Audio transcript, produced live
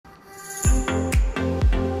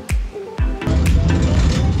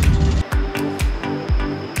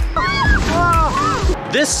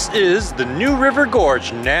This is the New River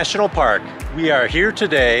Gorge National Park. We are here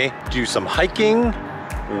today to do some hiking,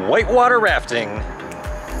 whitewater rafting,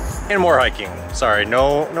 and more hiking. Sorry,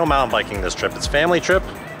 no mountain biking this trip. It's a family trip.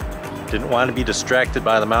 Didn't want to be distracted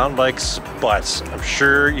by the mountain bikes, but I'm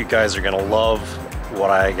sure you guys are gonna love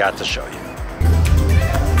what I got to show you.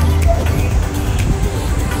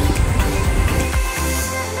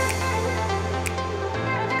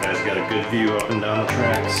 Guys got a good view up and down the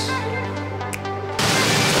tracks.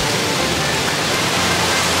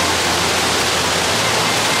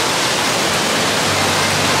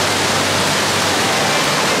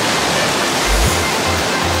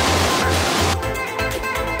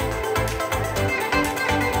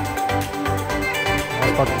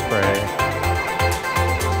 Bug spray.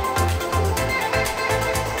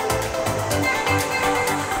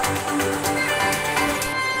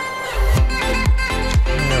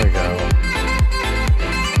 There we go.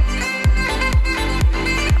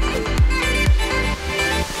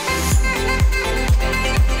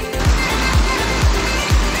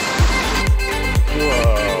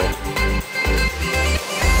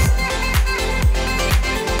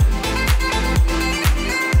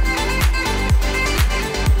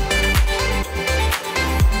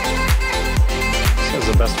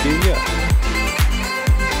 Best view yet.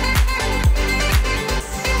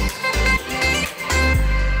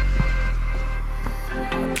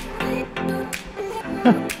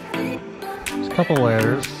 There's a couple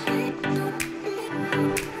layers.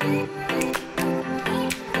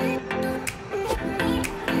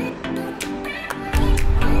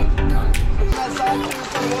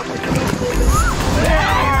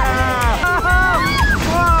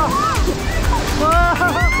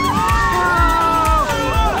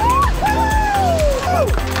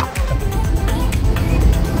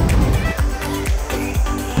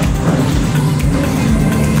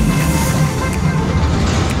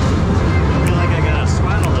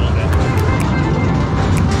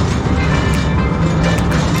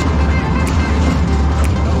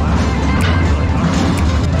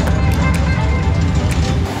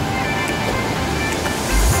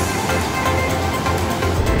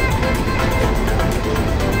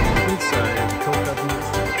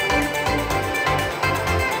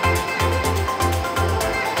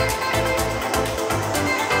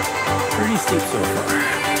 Pretty steep so far.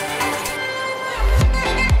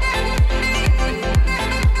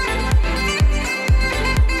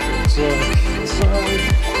 So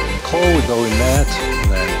coal would go in that,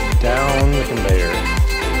 and then down the conveyor.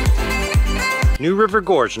 New River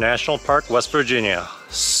Gorge National Park, West Virginia.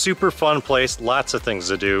 Super fun place, lots of things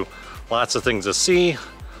to do, lots of things to see.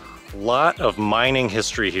 A lot of mining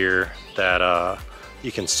history here that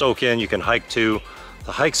you can soak in, you can hike to.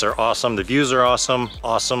 The hikes are awesome, the views are awesome.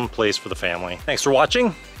 Awesome place for the family. Thanks for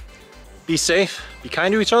watching. Be safe, be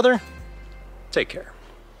kind to each other. Take care.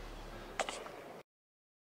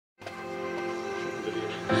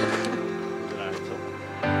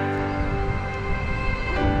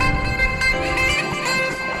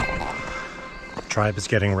 The tribe is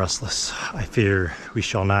getting restless. I fear we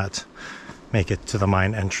shall not make it to the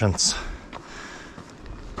mine entrance.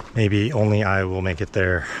 Maybe only I will make it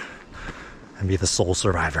there and be the sole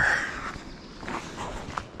survivor.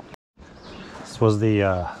 This was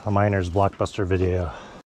the miners blockbuster video.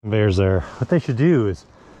 Conveyor's there. What they should do is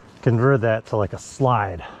convert that to like a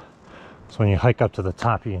slide. So when you hike up to the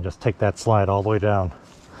top, you can just take that slide all the way down.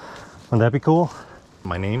 Wouldn't that be cool?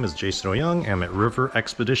 My name is Jason O'Young. I'm at River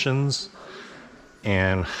Expeditions,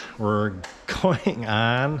 and we're going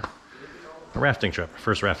on a rafting trip,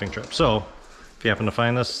 first rafting trip. So if you happen to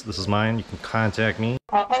find this, this is mine. You can contact me.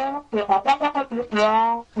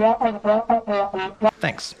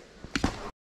 Thanks.